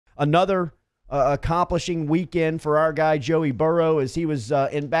another accomplishing weekend for our guy Joey Burrow as he was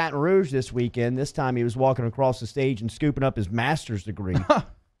in Baton Rouge this weekend. This time he was walking across the stage and scooping up his master's degree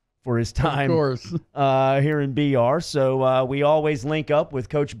for his time here in BR. So we always link up with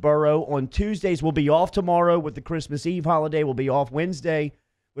Coach Burrow on Tuesdays. We'll be off tomorrow with the Christmas Eve holiday. We'll be off Wednesday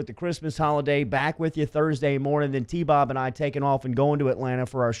with the Christmas holiday. Back with you Thursday morning. Then T-Bob and I taking off and going to Atlanta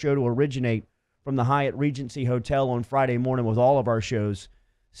for our show to originate from the Hyatt Regency Hotel on Friday morning with all of our shows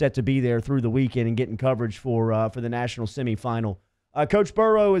set to be there through the weekend and getting coverage for the national semifinal. Coach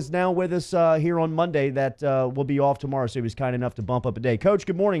Burrow is now with us here on Monday. That will be off tomorrow, so he was kind enough to bump up a day. Coach,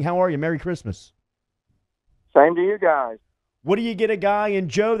 good morning. How are you? Merry Christmas. Same to you guys. What do you get a guy in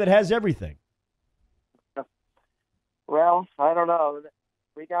Joe that has everything? Well, I don't know.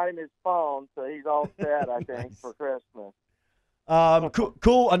 We got him his phone, so he's all set, I think, nice. For Christmas.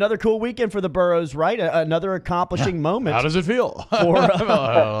 Cool. Another cool weekend for the Burrows, right? Another accomplishing moment. How does it feel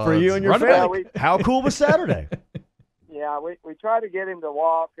for you and your family? How cool was Saturday? Yeah, we tried to get him to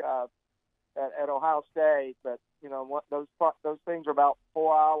walk at Ohio State, but those things are about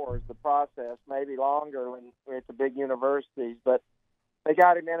 4 hours the process, maybe longer when we're at the big universities. But they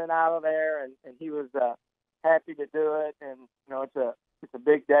got him in and out of there, and he was happy to do it. And it's a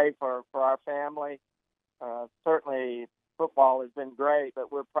big day for our family. Certainly. Football has been great,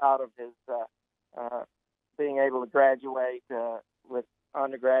 but we're proud of his being able to graduate with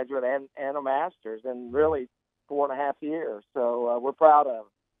undergraduate and a master's in really 4.5 years. So we're proud of him.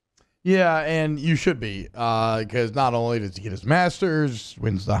 Yeah, and you should be, because not only does he get his master's,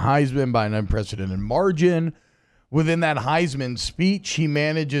 wins the Heisman by an unprecedented margin. Within that Heisman speech, he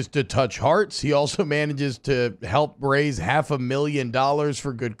manages to touch hearts. He also manages to help raise $500,000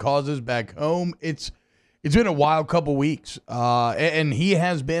 for good causes back home. It's been a wild couple weeks, and he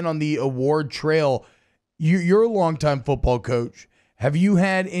has been on the award trail. You're a longtime football coach. Have you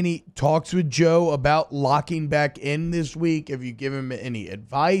had any talks with Joe about locking back in this week? Have you given him any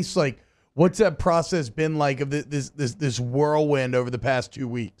advice? Like, what's that process been like of this whirlwind over the past 2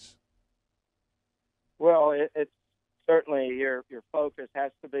 weeks? Well, it's certainly your focus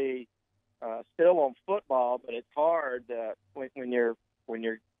has to be still on football, but it's hard when you're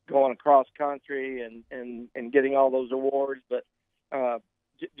going across country and getting all those awards. But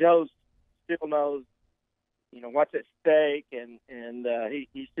Joe still knows, what's at stake, and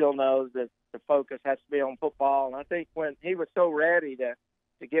he still knows that the focus has to be on football. And I think when he was so ready to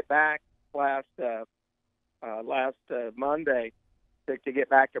get back last Monday to get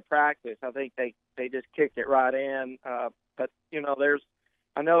back to practice, I think they just kicked it right in. But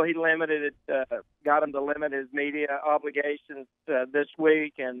I know he got him to limit his media obligations this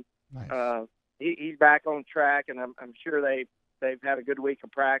week, and nice. He's back on track, and I'm sure they've had a good week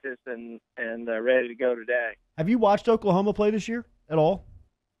of practice and ready to go today. Have you watched Oklahoma play this year at all?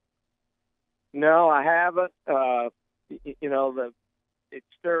 No, I haven't. It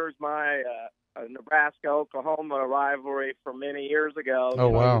stirs my Nebraska-Oklahoma rivalry from many years ago. Oh,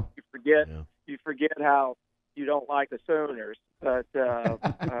 wow. You forget how you don't like the Sooners, but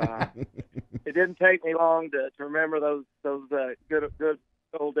it didn't take me long to remember those good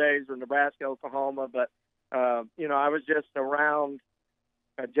old days of Nebraska, Oklahoma. But I was just around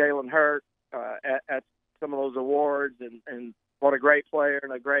Jalen Hurts at some of those awards, and what a great player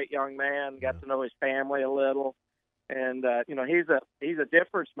and a great young man. Got to know his family a little, and he's a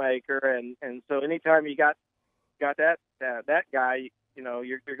difference maker, and so anytime you got that guy,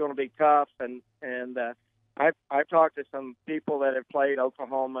 you're going to be tough, and I've talked to some people that have played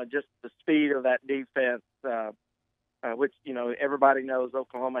Oklahoma, just the speed of that defense, which, everybody knows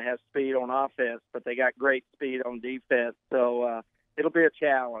Oklahoma has speed on offense, but they got great speed on defense. So it'll be a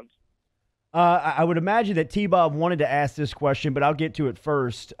challenge. I would imagine that T-Bob wanted to ask this question, but I'll get to it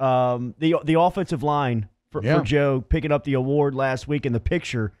first. The offensive line for Joe picking up the award last week, in the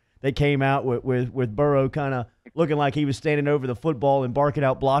picture that came out with Burrow kind of looking like he was standing over the football and barking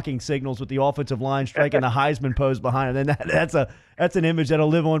out blocking signals with the offensive line striking the Heisman pose behind him. And that's an image that'll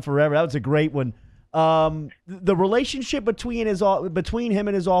live on forever. That was a great one. The relationship between him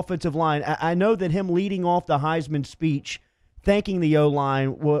and his offensive line, I know that him leading off the Heisman speech, thanking the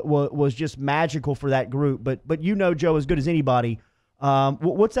O-line was just magical for that group. But Joe as good as anybody.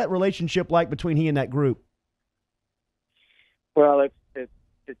 What's that relationship like between he and that group? Well, it's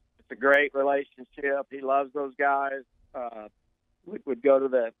a great relationship. He loves those guys. We would go to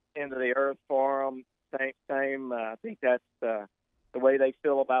the end of the earth for them. Same. I think that's the way they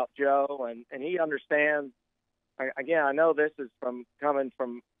feel about Joe, and he understands. Again, I know this is coming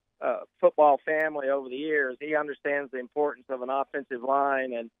from football family over the years. He understands the importance of an offensive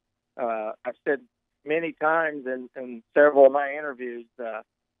line, and I've said many times in several of my interviews,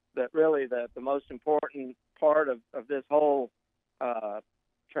 the really the most important part of this whole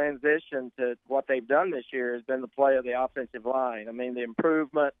transition to what they've done this year has been the play of the offensive line. I mean, the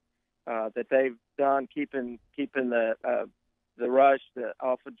improvement that they've done, keeping the rush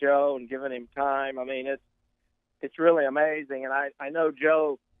off of Joe and giving him time. I mean, it's really amazing. And I know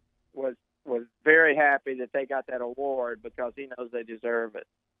Joe was very happy that they got that award because he knows they deserve it.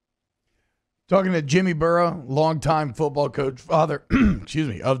 Talking to Jimmy Burrow, longtime football coach, father, excuse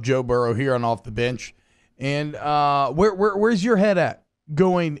me, of Joe Burrow here on Off the Bench. And where's your head at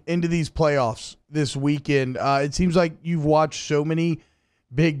going into these playoffs this weekend? It seems like you've watched so many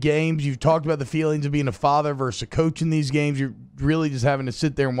big games. You've talked about the feelings of being a father versus a coach in these games. You're really just having to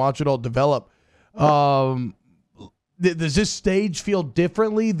sit there and watch it all develop. Does this stage feel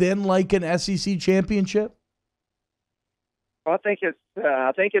differently than like an SEC championship? Well, I think it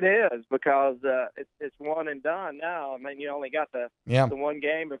is because it's one and done now. I mean, you only got the one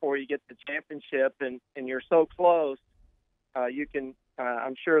game before you get the championship, and you're so close. You can,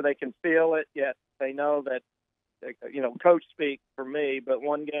 I'm sure they can feel it. Yet they know that, coach speak for me, but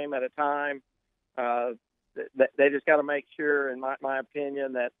one game at a time. They just got to make sure, in my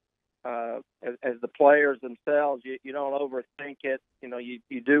opinion, that as the players themselves, you don't overthink it. You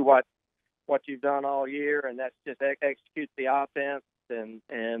do what you've done all year, and that's just execute the offense. And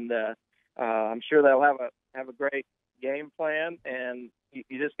I'm sure they'll have a great game plan. And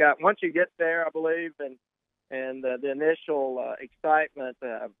you just got, once you get there, I believe, and the initial excitement,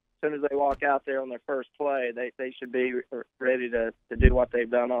 as soon as they walk out there on their first play, they should be ready to do what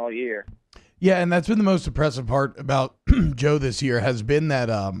they've done all year. Yeah, and that's been the most impressive part about Joe this year has been that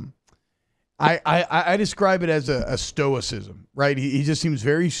I describe it as a stoicism, right? He just seems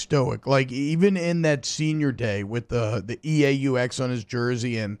very stoic. Like even in that senior day with the EAUX on his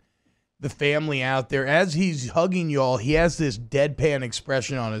jersey and the family out there, as he's hugging y'all, he has this deadpan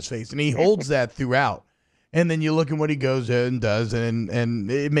expression on his face, and he holds that throughout. And then you look at what he goes and does, and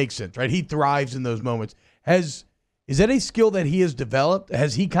it makes sense, right? He thrives in those moments. Is that a skill that he has developed?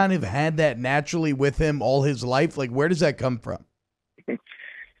 Has he kind of had that naturally with him all his life? Like, where does that come from?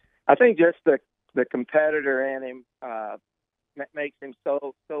 I think just the competitor in him makes him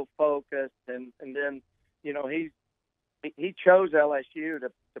so focused, and then he chose LSU to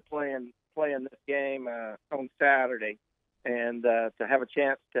play in this game on Saturday, and to have a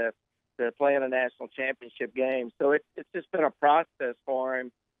chance to play in a national championship game. So it's just been a process for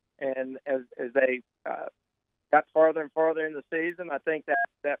him, and as they got farther and farther in the season, I think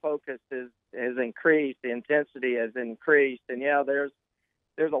that focus has increased, the intensity has increased, and there's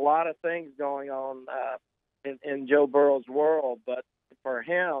a lot of things going on in Joe Burrow's world, but for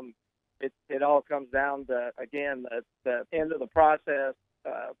him, it all comes down to, again, the end of the process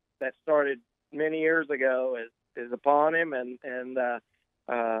that started many years ago is upon him, and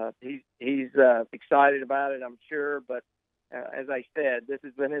he's excited about it, I'm sure. But as I said, this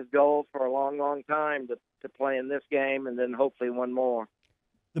has been his goal for a long, long time to play in this game and then hopefully one more.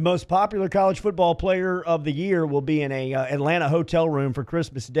 The most popular college football player of the year will be in a Atlanta hotel room for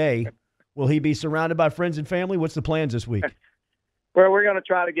Christmas Day. Will he be surrounded by friends and family? What's the plans this week? Well, we're going to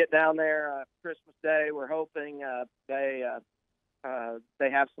try to get down there Christmas Day. We're hoping they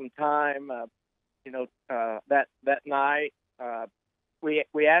have some time, that night. We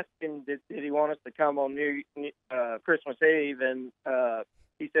asked him, did he want us to come on Christmas Eve, and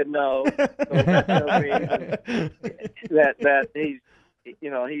he said no. So that tells me that he's,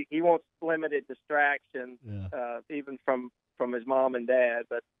 he wants limited distraction, even from his mom and dad.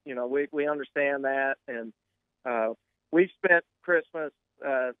 But we understand that, and we've spent Christmas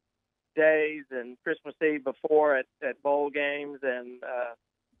days and Christmas Eve before at bowl games, and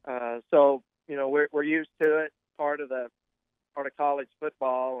so we're used to it. Part of college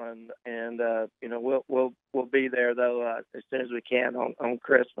football, and we'll be there though as soon as we can on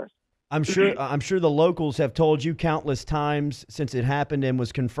Christmas. I'm sure the locals have told you countless times since it happened and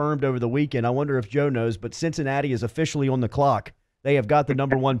was confirmed over the weekend. I wonder if Joe knows, but Cincinnati is officially on the clock. They have got the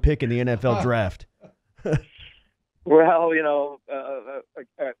number one pick in the NFL draft. Well,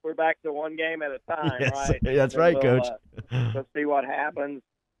 we're back to one game at a time, yes, right? That's right, Coach. Let's see what happens.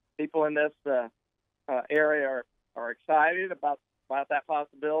 People in this area are excited about that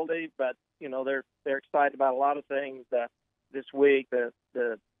possibility, but they're excited about a lot of things this week. The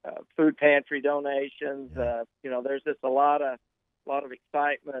food pantry donations. There's just a lot of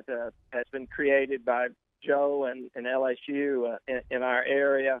excitement has been created by Joe and LSU in our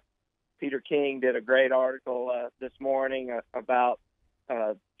area. Peter King did a great article this morning about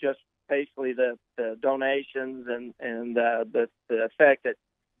just basically the donations and the effect that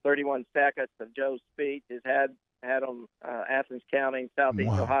 31 seconds of Joe's speech has had had on Athens County, Southeast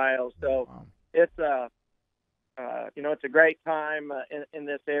Wow. Ohio. So it's it's a great time in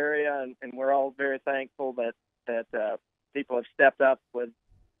this area, and we're all very thankful that people have stepped up with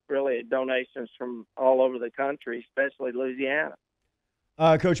really donations from all over the country, especially Louisiana.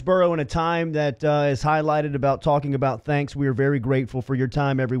 Coach Burrow, in a time that is highlighted about talking about thanks, we are very grateful for your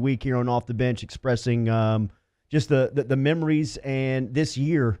time every week here on Off the Bench, expressing just the memories, and this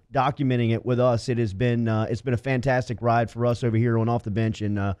year documenting it with us. It's been a fantastic ride for us over here on Off the Bench,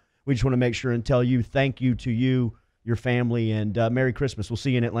 and we just want to make sure and tell you thank you to you, your family, and Merry Christmas. We'll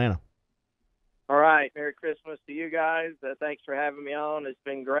see you in Atlanta. All right. Merry Christmas to you guys. Thanks for having me on. It's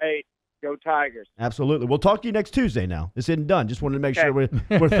been great. Go Tigers. Absolutely. We'll talk to you next Tuesday now. This isn't done. Just wanted to make sure we're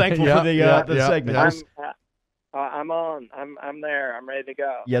thankful for the segment. I'm on. I'm there. I'm ready to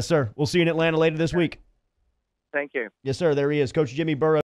go. Yes, sir. We'll see you in Atlanta later this week. Thank you. Yes, sir. There he is, Coach Jimmy Burrow.